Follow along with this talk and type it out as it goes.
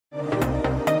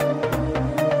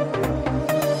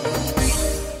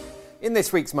In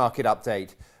this week's market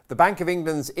update, the Bank of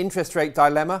England's interest rate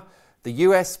dilemma, the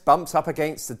US bumps up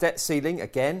against the debt ceiling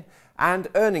again, and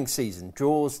earnings season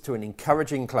draws to an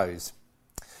encouraging close.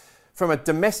 From a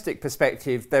domestic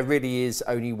perspective, there really is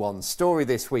only one story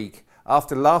this week.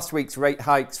 After last week's rate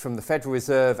hikes from the Federal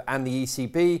Reserve and the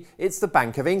ECB, it's the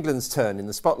Bank of England's turn in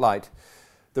the spotlight.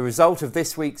 The result of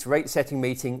this week's rate-setting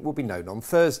meeting will be known on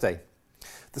Thursday.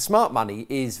 The smart money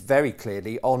is very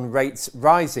clearly on rates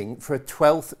rising for a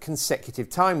 12th consecutive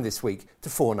time this week to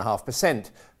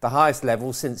 4.5%, the highest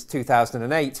level since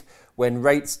 2008, when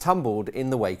rates tumbled in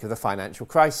the wake of the financial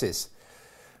crisis.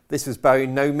 This was by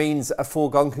no means a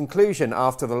foregone conclusion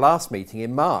after the last meeting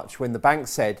in March, when the bank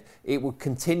said it would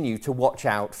continue to watch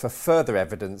out for further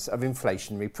evidence of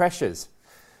inflationary pressures.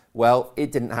 Well,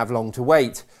 it didn't have long to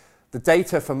wait. The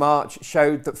data for March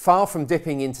showed that far from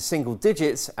dipping into single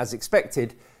digits, as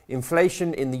expected,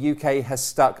 inflation in the UK has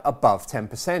stuck above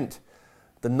 10%.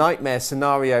 The nightmare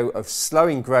scenario of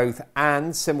slowing growth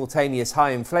and simultaneous high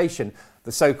inflation,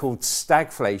 the so-called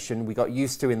stagflation we got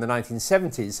used to in the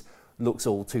 1970s, looks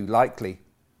all too likely.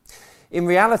 In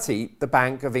reality, the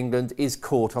Bank of England is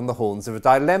caught on the horns of a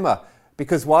dilemma,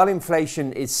 because while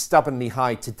inflation is stubbornly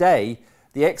high today,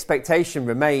 the expectation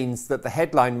remains that the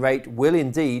headline rate will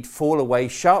indeed fall away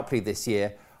sharply this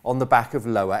year on the back of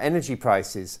lower energy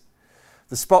prices.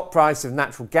 The spot price of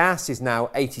natural gas is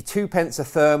now 82 pence a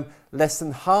therm, less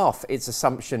than half its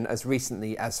assumption as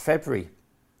recently as February.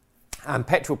 And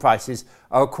petrol prices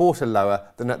are a quarter lower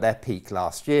than at their peak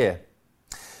last year.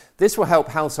 This will help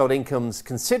household incomes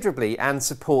considerably and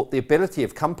support the ability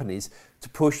of companies to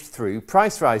push through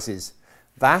price rises.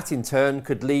 That, in turn,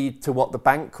 could lead to what the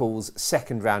bank calls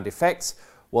second-round effects,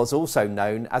 what's also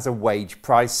known as a wage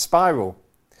price spiral.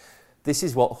 This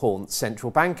is what haunts central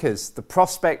bankers, the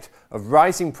prospect of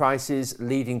rising prices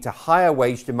leading to higher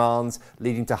wage demands,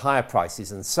 leading to higher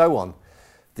prices, and so on.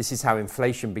 This is how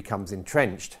inflation becomes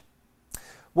entrenched.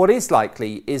 What is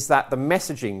likely is that the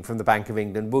messaging from the Bank of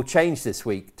England will change this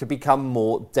week to become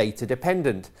more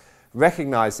data-dependent,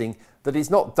 recognising that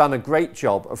it's not done a great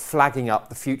job of flagging up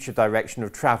the future direction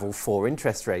of travel for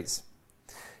interest rates.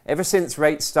 Ever since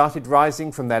rates started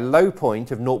rising from their low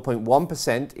point of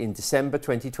 0.1% in December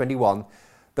 2021,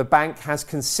 the bank has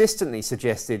consistently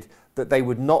suggested that they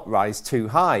would not rise too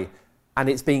high, and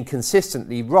it's been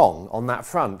consistently wrong on that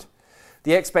front.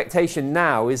 The expectation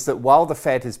now is that while the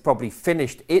Fed has probably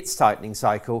finished its tightening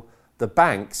cycle, the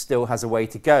bank still has a way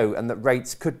to go, and that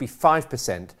rates could be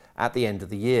 5% at the end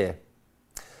of the year.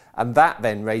 And that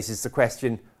then raises the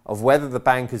question of whether the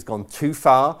bank has gone too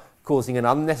far, causing an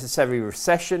unnecessary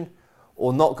recession,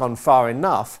 or not gone far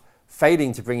enough,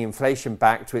 failing to bring inflation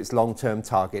back to its long-term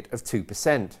target of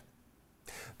 2%.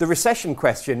 The recession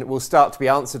question will start to be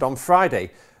answered on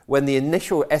Friday, when the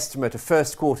initial estimate of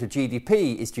first quarter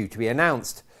GDP is due to be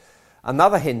announced.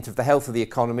 Another hint of the health of the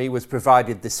economy was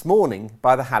provided this morning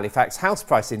by the Halifax House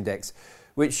Price Index,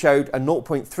 which showed a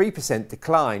 0.3%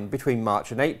 decline between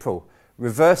March and April,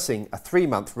 reversing a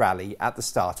 3-month rally at the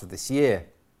start of this year.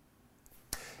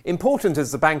 Important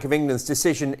as the Bank of England's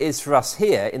decision is for us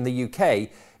here in the UK,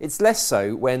 it's less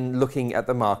so when looking at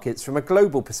the markets from a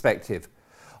global perspective.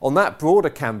 On that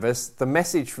broader canvas, the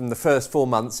message from the first 4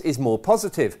 months is more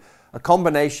positive, a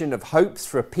combination of hopes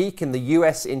for a peak in the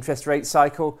US interest rate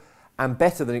cycle and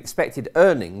better than expected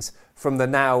earnings from the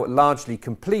now largely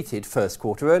completed first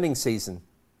quarter earnings season.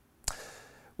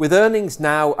 With earnings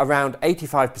now around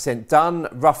 85% done,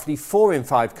 roughly 4 in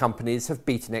 5 companies have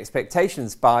beaten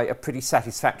expectations by a pretty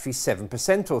satisfactory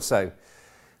 7% or so.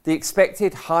 The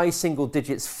expected high single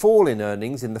digits fall in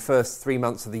earnings in the first 3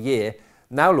 months of the year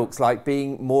now looks like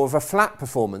being more of a flat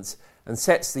performance and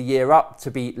sets the year up to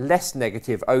be less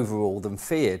negative overall than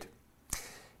feared.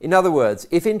 In other words,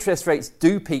 if interest rates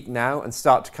do peak now and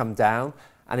start to come down,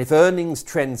 and if earnings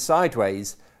trend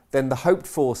sideways, then the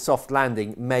hoped-for soft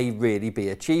landing may really be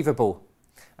achievable.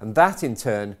 And that, in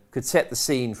turn, could set the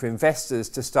scene for investors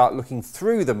to start looking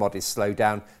through the modest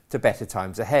slowdown to better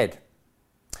times ahead.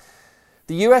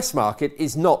 The US market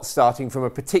is not starting from a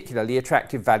particularly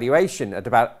attractive valuation at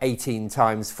about 18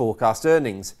 times forecast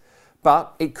earnings,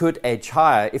 but it could edge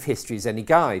higher if history is any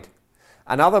guide.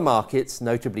 And other markets,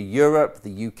 notably Europe,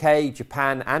 the UK,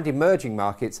 Japan and emerging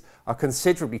markets, are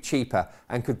considerably cheaper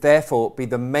and could therefore be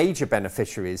the major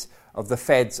beneficiaries of the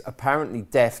Fed's apparently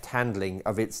deft handling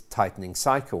of its tightening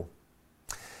cycle.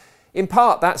 In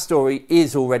part, that story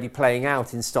is already playing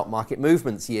out in stock market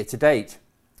movements year to date.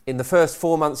 In the first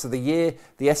 4 months of the year,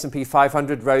 the S&P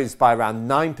 500 rose by around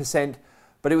 9%,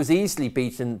 but it was easily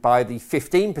beaten by the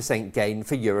 15% gain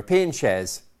for European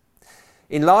shares.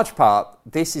 In large part,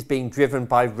 this is being driven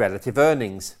by relative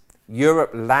earnings.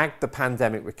 Europe lagged the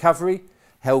pandemic recovery,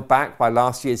 held back by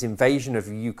last year's invasion of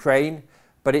Ukraine,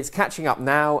 but it's catching up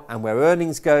now, and where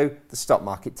earnings go, the stock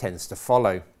market tends to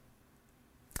follow.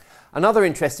 Another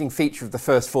interesting feature of the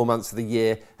first 4 months of the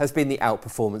year has been the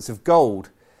outperformance of gold.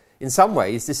 In some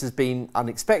ways, this has been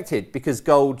unexpected because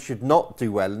gold should not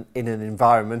do well in an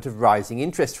environment of rising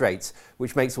interest rates,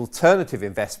 which makes alternative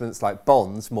investments like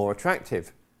bonds more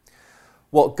attractive.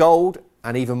 What gold,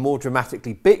 and even more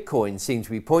dramatically Bitcoin, seem to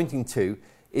be pointing to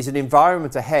is an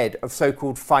environment ahead of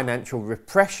so-called financial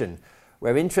repression,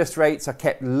 where interest rates are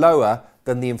kept lower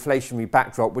than the inflationary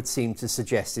backdrop would seem to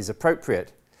suggest is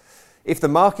appropriate. If the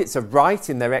markets are right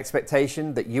in their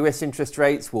expectation that US interest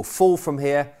rates will fall from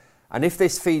here, and if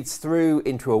this feeds through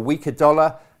into a weaker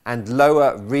dollar and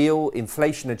lower real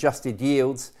inflation-adjusted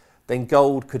yields, then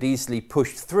gold could easily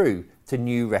push through to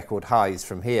new record highs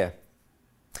from here.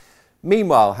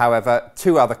 Meanwhile, however,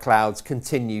 two other clouds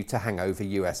continue to hang over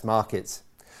US markets.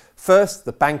 First,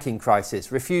 the banking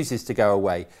crisis refuses to go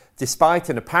away, despite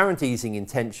an apparent easing in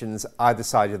tensions either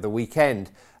side of the weekend,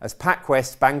 as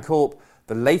PacWest Bancorp,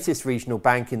 the latest regional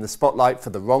bank in the spotlight for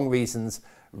the wrong reasons,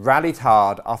 rallied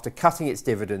hard after cutting its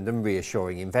dividend and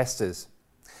reassuring investors.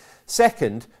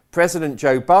 Second, President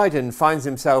Joe Biden finds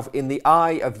himself in the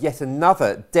eye of yet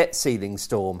another debt ceiling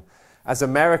storm, as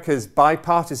America's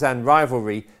bipartisan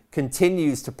rivalry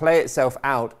continues to play itself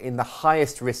out in the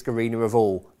highest risk arena of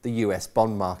all, the US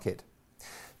bond market.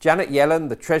 Janet Yellen,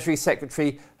 the Treasury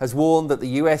Secretary, has warned that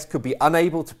the US could be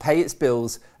unable to pay its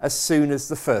bills as soon as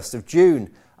the 1st of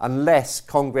June, unless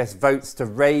Congress votes to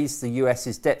raise the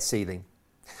US's debt ceiling.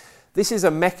 This is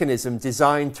a mechanism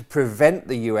designed to prevent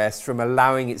the US from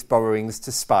allowing its borrowings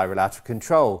to spiral out of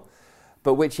control,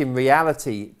 but which in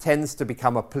reality tends to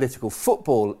become a political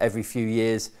football every few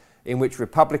years in which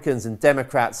Republicans and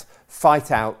Democrats fight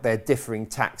out their differing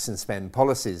tax and spend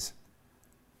policies.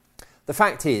 The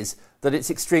fact is that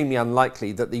it's extremely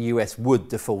unlikely that the US would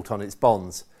default on its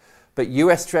bonds, but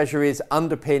US treasuries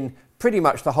underpin pretty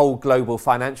much the whole global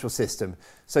financial system,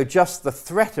 so just the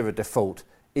threat of a default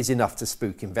is enough to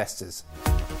spook investors.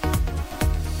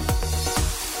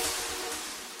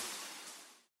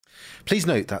 Please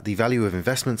note that the value of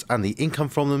investments and the income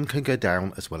from them can go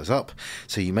down as well as up,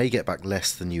 so you may get back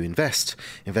less than you invest.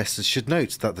 Investors should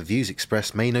note that the views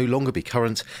expressed may no longer be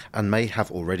current and may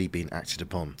have already been acted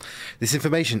upon. This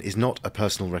information is not a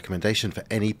personal recommendation for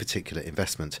any particular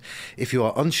investment. If you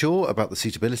are unsure about the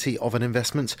suitability of an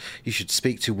investment, you should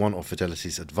speak to one of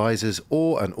Fidelity's advisors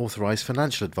or an authorised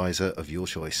financial advisor of your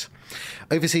choice.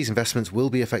 Overseas investments will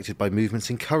be affected by movements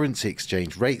in currency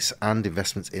exchange rates, and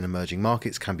investments in emerging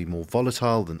markets can be more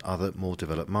volatile than other more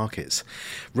developed markets.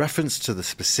 Reference to the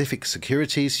specific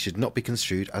securities should not be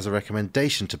construed as a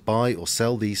recommendation to buy or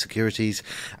sell these securities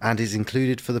and is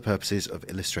included for the purposes of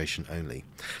illustration only.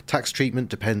 Tax treatment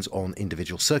depends on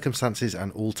individual circumstances,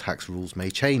 and all tax rules may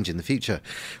change in the future.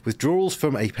 Withdrawals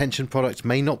from a pension product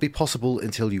may not be possible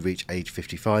until you reach age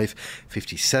 55,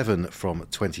 57 from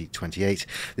 2028.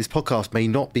 This podcast may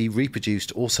not be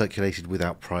reproduced or circulated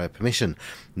without prior permission.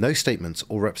 No statements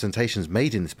or representations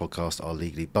made in this podcast are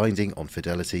legally binding on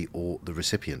Fidelity or the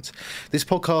recipient. This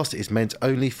podcast is meant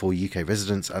only for UK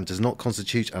residents and does not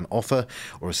constitute an offer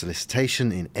or a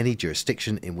solicitation in any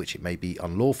jurisdiction in which it may be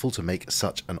unlawful to make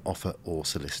such an offer or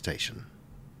solicitation.